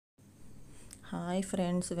Hi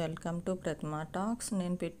friends, welcome to Pratima talks.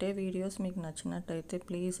 నేను పెట్టే videos మీకు నచ్చినట్టయితే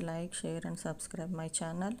please like, share and subscribe my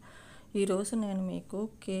channel. ఈరోజు నేను మీకు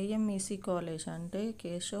కేఎంఈసీ కాలేజ్ అంటే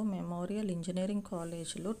కేశవ్ మెమోరియల్ ఇంజనీరింగ్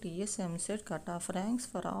కాలేజ్లో TS EAMCET cut off ranks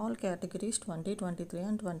for all categories 2023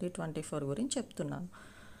 and 2024 గురించి చెప్తున్నాను.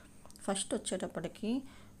 ఫస్ట్ వచ్చేటప్పటికి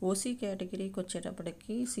ఓసీ కేటగిరీకి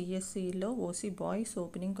వచ్చేటప్పటికి సిఎస్సిలో ఓసీ బాయ్స్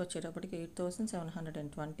ఓపెనింగ్కి వచ్చేటప్పటికి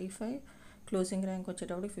 8,725, క్లోజింగ్ ర్యాంక్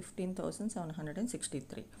వచ్చేటప్పటికి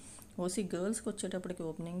 15,763. ఓసీ గర్ల్స్కి వచ్చేటప్పటికి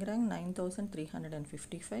ఓపెనింగ్ ర్యాంక్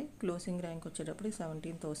 9,355, క్లోజింగ్ ర్యాంక్ వచ్చేటప్పటికి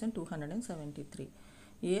 17,273.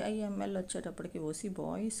 ఏఐఎంఎల్ వచ్చేటప్పటికి ఓసీ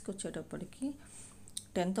బాయ్స్కి వచ్చేటప్పటికి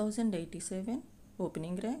 10,087,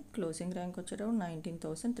 ఓపెనింగ్ ర్యాంక్, క్లోజింగ్ ర్యాంక్ వచ్చేటప్పుడు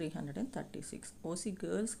 19,336. ఓసీ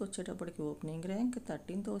గర్ల్స్కి వచ్చేటప్పటికి ఓపెనింగ్ ర్యాంక్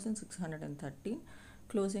 13,613,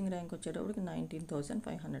 క్లోజింగ్ ర్యాంక్ వచ్చేటప్పటికి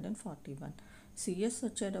 19,541. సిఎస్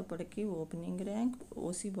వచ్చేటప్పటికి ఓపెనింగ్ ర్యాంక్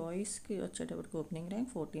ఓసీ బాయ్స్కి వచ్చేటప్పటికి ఓపెనింగ్ ర్యాంక్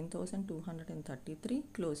 14,233,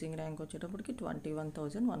 క్లోజింగ్ ర్యాంక్ వచ్చేటప్పటికి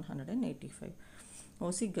 21,185.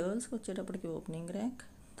 ఓసీ గర్ల్స్కి వచ్చేటప్పటికి ఓపెనింగ్ ర్యాంక్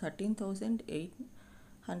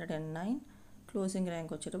 13,809, క్లోజింగ్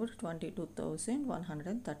ర్యాంక్ వచ్చేటప్పటికి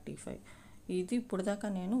 22,135. ఇది ఇప్పుడు దాకా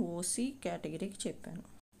నేను ఓసీ కేటగిరీకి చెప్పాను.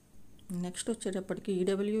 నెక్స్ట్ వచ్చేటప్పటికి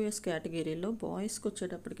ఈడబ్ల్యూఎస్ కేటగిరీలో బాయ్స్కి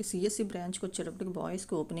వచ్చేటప్పటికి సిఎస్సి బ్రాంచ్కి వచ్చేటప్పటికి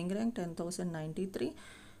బాయ్స్కి ఓపెనింగ్ ర్యాంక్ 10,093,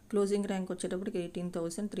 క్లోజింగ్ ర్యాంక్ వచ్చేటప్పటికి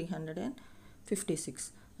 18,356.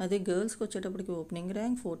 అదే గర్ల్స్కి వచ్చేటప్పటికి opening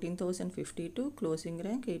rank 14,052, closing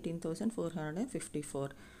rank 18,454.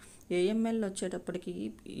 AML వచ్చేటప్పటికి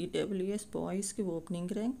ఈడబ్ల్యూఎస్ బాయ్స్కి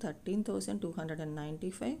ఓపెనింగ్ ర్యాంక్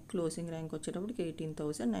 13,295, క్లోజింగ్ ర్యాంక్ వచ్చేటప్పటికి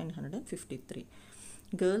 18,953.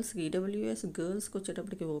 గర్ల్స్ ఈడబ్ల్యూఎస్ గర్ల్స్కి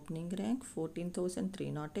వచ్చేటప్పటికి opening rank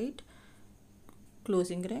 14,308,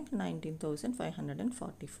 closing rank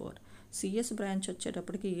 19,544. CS branch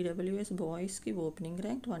వచ్చేటప్పటికి ఈడబ్ల్యూఎస్ బాయ్స్కి ఓపెనింగ్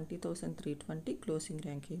ర్యాంక్ 20,320, క్లోజింగ్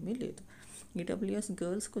ర్యాంక్ ఏమీ లేదు. ఈడబ్ల్యూఎస్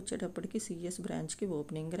గర్ల్స్కి వచ్చేటప్పటికి సిఎస్ బ్రాంచ్కి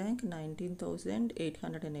ఓపెనింగ్ ర్యాంక్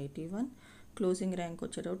 19,881, క్లోజింగ్ ర్యాంక్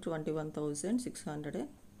వచ్చేటప్పుడు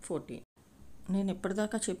 21,614. నేను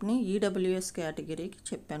ఇప్పటిదాకా చెప్పిన ఈడబ్ల్యూఎస్ కేటగిరీకి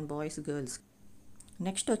చెప్పాను బాయ్స్ గర్ల్స్.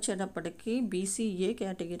 నెక్స్ట్ వచ్చేటప్పటికి బీసీఏ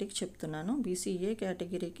కేటగిరీకి చెప్తున్నాను. బీసీఏ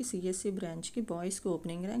కేటగిరీకి సిఎస్సి బ్రాంచ్కి బాయ్స్కి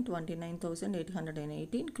ఓపెనింగ్ ర్యాంక్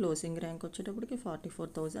 29,818, క్లోజింగ్ ర్యాంక్ వచ్చేటప్పటికి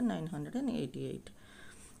 44,988.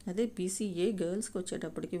 అదే బీసీఏ గర్ల్స్కి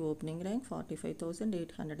వచ్చేటప్పటికి opening rank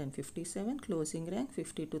 45,857, closing rank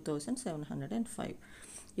 52,705.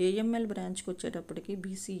 AML బ్రాంచ్కి వచ్చేటప్పటికి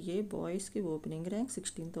బీసీఏ బాయ్స్కి opening rank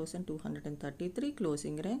 16,233,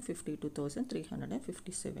 closing rank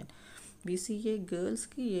 52,357. BCA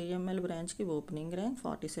గర్ల్స్కి ఏఎంఎల్ బ్రాంచ్కి opening rank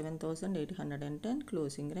 47,810,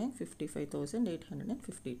 closing rank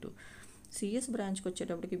 55,852. CS బ్రాంచ్కి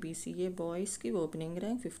వచ్చేటప్పటికి బీసీఏ బాయ్స్కి ఓపెనింగ్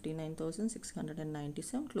ర్యాంక్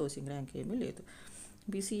 59,697, క్లోజింగ్ ర్యాంక్ ఏమీ లేదు.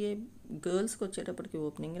 బీసీఏ గర్ల్స్కి వచ్చేటప్పటికి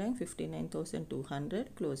ఓపెనింగ్ ర్యాంక్ 59,200,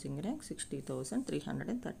 క్లోజింగ్ ర్యాంక్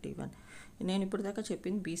 60,331. నేను ఇప్పుడు దాకా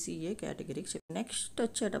చెప్పింది బీసీఏ కేటగిరీకి నెక్స్ట్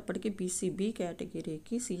వచ్చేటప్పటికి బీసీబీ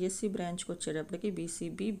కేటగిరీకి సిఎస్సి బ్రాంచ్కి వచ్చేటప్పటికి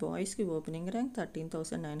బీసీబీ బాయ్స్కి ఓపెనింగ్ ర్యాంక్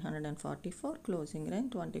 13,944, క్లోజింగ్ ర్యాంక్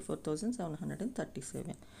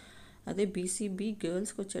 24,737. అదే బీసీబీ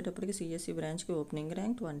గర్ల్స్కి వచ్చేటప్పటికి సిఎస్సి బ్రాంచ్కి opening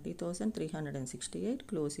rank 20,368,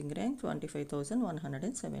 closing rank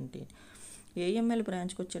 25,117. AML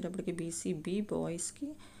బ్రాంచ్కి వచ్చేటప్పటికి బీసీబీ బాయ్స్కి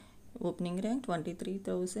ఓపెనింగ్ ర్యాంక్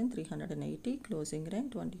 23,380, క్లోజింగ్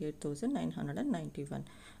ర్యాంక్ 28,991.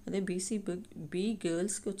 అదే బీసీబీ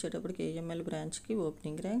గర్ల్స్కి వచ్చేటప్పటికి ఏఎంఎల్ బ్రాంచ్కి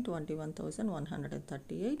opening rank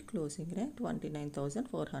 21,138, closing rank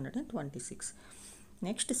 29,426.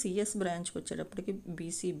 Next CS బ్రాంచ్కి వచ్చేటప్పటికి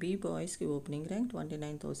బీసీబీ బాయ్స్కి ఓపెనింగ్ ర్యాంక్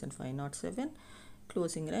 29,507,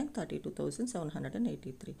 క్లోజింగ్ ర్యాంక్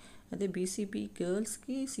 32,783. అదే బీసీబీ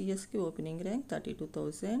గర్ల్స్కి సిఎస్కి ఓపెనింగ్ ర్యాంక్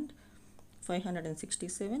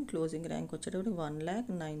 32,567, క్లోజింగ్ ర్యాంక్ వచ్చేటప్పుడు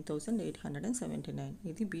 1,09,879.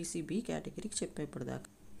 ఇది బీసీబీ కేటగిరీకి చెప్పేప్పుడు దాకా.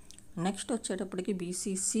 నెక్స్ట్ వచ్చేటప్పటికి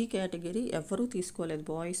బీసీసీ కేటగిరీ ఎవరూ తీసుకోలేదు,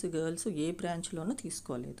 బాయ్స్ గర్ల్స్ ఏ బ్రాంచ్లోనూ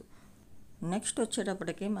తీసుకోలేదు. నెక్స్ట్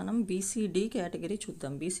వచ్చేటప్పటికి మనం బీసీడీ కేటగిరీ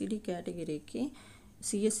చూద్దాం. బీసీడీ కేటగిరీకి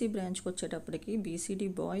సిఎస్సి బ్రాంచ్కి వచ్చేటప్పటికి బీసీడీ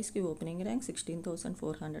బాయ్స్కి ఓపెనింగ్ ర్యాంక్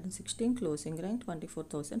 16,416, క్లోజింగ్ ర్యాంక్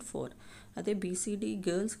 24,004. అదే బీసీడీ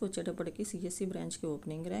గర్ల్స్కి వచ్చేటప్పటికి సిఎస్సి బ్రాంచ్కి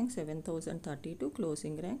opening rank 7,032,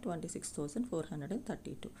 closing rank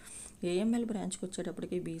 26,432. AML బ్రాంచ్కి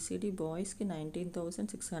వచ్చేటప్పటికి బీసీడీ బాయ్స్కి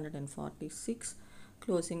 19,646,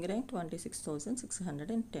 క్లోజింగ్ ర్యాంక్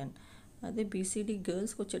 26,610. అదే బీసీడీ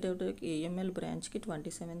గర్ల్స్కి వచ్చేటప్పటికి ఏఎంఎల్ బ్రాంచ్కి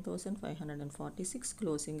 27,546,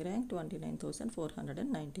 క్లోజింగ్ ర్యాంక్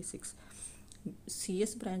 29,496.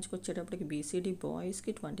 సిఎస్ బ్రాంచ్కి వచ్చేటప్పటికి బీసీడీ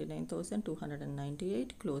బాయ్స్కి 29,298,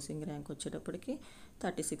 క్లోజింగ్ ర్యాంక్ వచ్చేటప్పటికి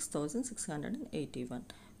 36,681.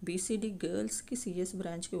 BCD గర్ల్స్కి సిఎస్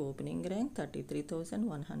బ్రాంచ్కి ఓపెనింగ్ ర్యాంక్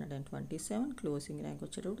 33,127, క్లోజింగ్ ర్యాంక్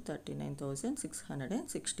వచ్చేటప్పుడు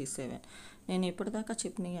 39,667. నేను ఇప్పటిదాకా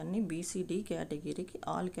చెప్పినవన్నీ BCD కేటగిరీకి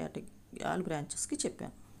ఆల్ బ్రాంచెస్కి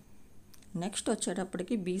చెప్పాను. నెక్స్ట్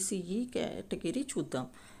వచ్చేటప్పటికి BCE కేటగిరీ చూద్దాం.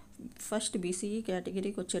 ఫస్ట్ BCE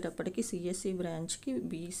కేటగిరీకి వచ్చేటప్పటికి సిఎస్సి బ్రాంచ్కి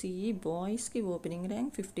BCE బాయ్స్కి ఓపెనింగ్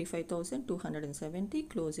ర్యాంక్ 55,270,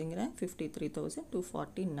 క్లోజింగ్ ర్యాంక్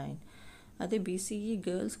 53,249. అదే BCE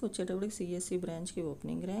గర్ల్స్కి వచ్చేటప్పటికి సిఎస్సి బ్రాంచ్కి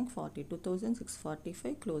opening rank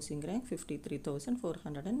 42,645, closing rank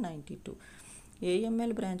 53,492.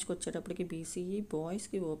 AML బ్రాంచ్కి వచ్చేటప్పటికి BCE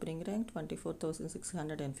బాయ్స్కి ఓపెనింగ్ ర్యాంక్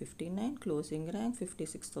 24,659, క్లోజింగ్ ర్యాంక్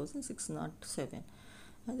 56,607.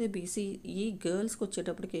 అదే BCE గర్ల్స్కి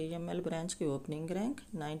వచ్చేటప్పటికి AML బ్రాంచ్కి opening rank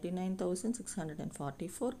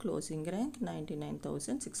 99,644, closing rank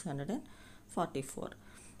 99,644.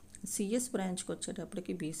 CS బ్రాంచ్కి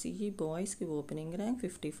వచ్చేటప్పటికి BCE బాయ్స్కి ఓపెనింగ్ ర్యాంక్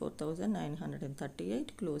 54,938,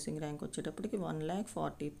 క్లోజింగ్ ర్యాంక్ వచ్చేటప్పటికి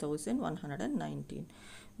 1,40,119.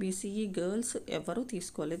 BCE గర్ల్స్ ఎవరు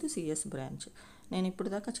తీసుకోలేదు సిఎస్ బ్రాంచ్. నేను ఇప్పుడు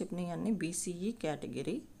దాకా చెప్పినవన్నీ BCE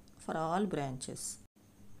category for all branches.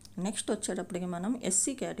 Next వచ్చేటప్పటికి మనం SC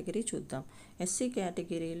కేటగిరీ చూద్దాం. SC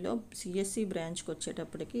కేటగిరీలో సిఎస్సి బ్రాంచ్కి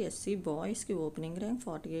వచ్చేటప్పటికి SC బాయ్స్కి ఓపెనింగ్ ర్యాంక్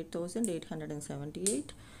 48,878,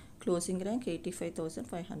 క్లోజింగ్ ర్యాంక్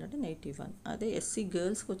 85,581. అదే SC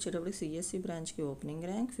గర్ల్స్కి వచ్చేటప్పటికి సిఎస్సి బ్రాంచ్కి ఓపెనింగ్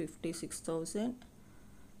ర్యాంక్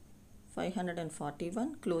 56,541,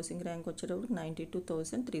 క్లోజింగ్ ర్యాంక్ వచ్చేటప్పటికి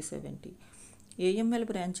 92,370. AML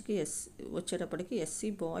బ్రాంచ్కి వచ్చేటప్పటికి SC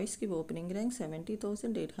బాయ్స్కి ఓపెనింగ్ ర్యాంక్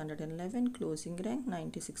 70,811, క్లోజింగ్ ర్యాంక్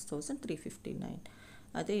 96,359.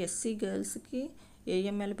 అదే SC గర్ల్స్కి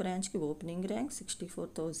AML బ్రాంచ్కి opening rank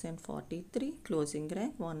 64,043, closing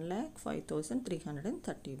rank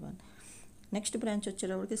 1,05,331. Next branch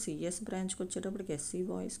వచ్చేటప్పటికి సిఎస్ బ్రాంచ్కి వచ్చేటప్పటికి SC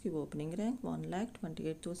బాయ్స్కి ఓపెనింగ్ ర్యాంక్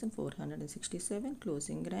 1,28,467,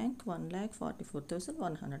 క్లోజింగ్ ర్యాంక్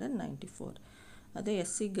 1,44,194. అదే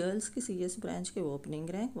SC గర్ల్స్కి సిఎస్ బ్రాంచ్కి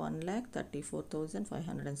ఓపెనింగ్ ర్యాంక్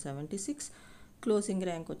 1,34,576, క్లోజింగ్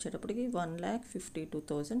ర్యాంక్ వచ్చేటప్పటికి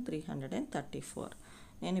 1,52,334.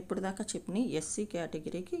 నేను ఇప్పుడు దాకా చెప్పిన SC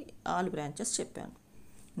కేటగిరీకి ఆల్ బ్రాంచెస్ చెప్పాను.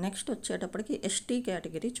 నెక్స్ట్ వచ్చేటప్పటికి ST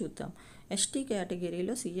కేటగిరీ చూద్దాం. ST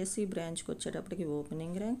కేటగిరీలో సిఎస్సి బ్రాంచ్కి వచ్చేటప్పటికి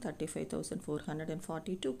opening rank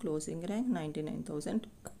 35,442, closing rank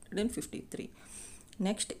 99,153.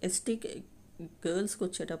 Next ST గర్ల్స్కి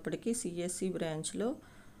వచ్చేటప్పటికి సిఎస్సి బ్రాంచ్లో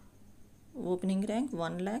ఓపెనింగ్ ర్యాంక్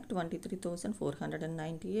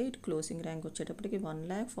 1,23,498, క్లోజింగ్ ర్యాంక్ వచ్చేటప్పటికి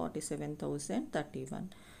 1,47,031.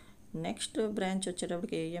 నెక్స్ట్ బ్రాంచ్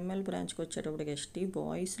వచ్చేటప్పటికి AML బ్రాంచ్కి వచ్చేటప్పటికి ST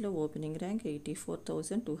బాయ్స్లో opening rank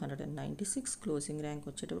 84,296, closing rank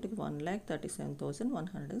వచ్చేటప్పటికి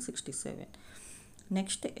 1,37,167.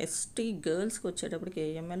 నెక్స్ట్ ST గర్ల్స్కి వచ్చేటప్పటికి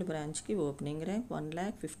AML బ్రాంచ్కి ఓపెనింగ్ ర్యాంక్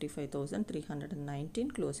 1,55,319,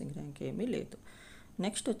 క్లోజింగ్ ర్యాంక్ ఏమీ లేదు.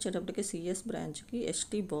 నెక్స్ట్ వచ్చేటప్పటికి సిఎస్ బ్రాంచ్కి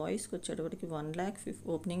ST బాయ్స్కి వచ్చేటప్పటికి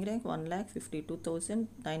ఓపెనింగ్ ర్యాంక్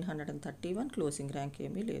 1,52,931, క్లోజింగ్ ర్యాంక్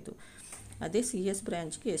ఏమీ లేదు. అదే సిఎస్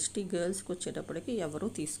బ్రాంచ్కి ST గర్ల్స్కి వచ్చేటప్పటికి ఎవరూ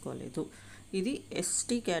తీసుకోలేదు. ఇది ST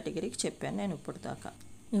కేటగిరీకి చెప్పాను నేను ఇప్పటిదాకా.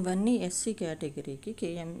 ఇవన్నీ SC కేటగిరీకి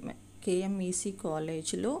KMEC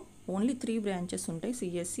కాలేజ్లో ఓన్లీ 3 బ్రాంచెస్ ఉంటాయి,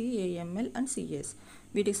 CSE, AML అండ్ CS.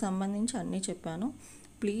 వీటికి సంబంధించి అన్నీ చెప్పాను.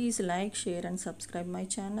 Please like, share and subscribe my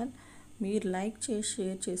channel. మీరు లైక్ చేసి,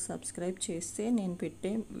 షేర్ చేసి, సబ్స్క్రైబ్ చేస్తే నేను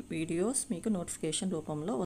పెట్టే వీడియోస్ మీకు నోటిఫికేషన్ రూపంలో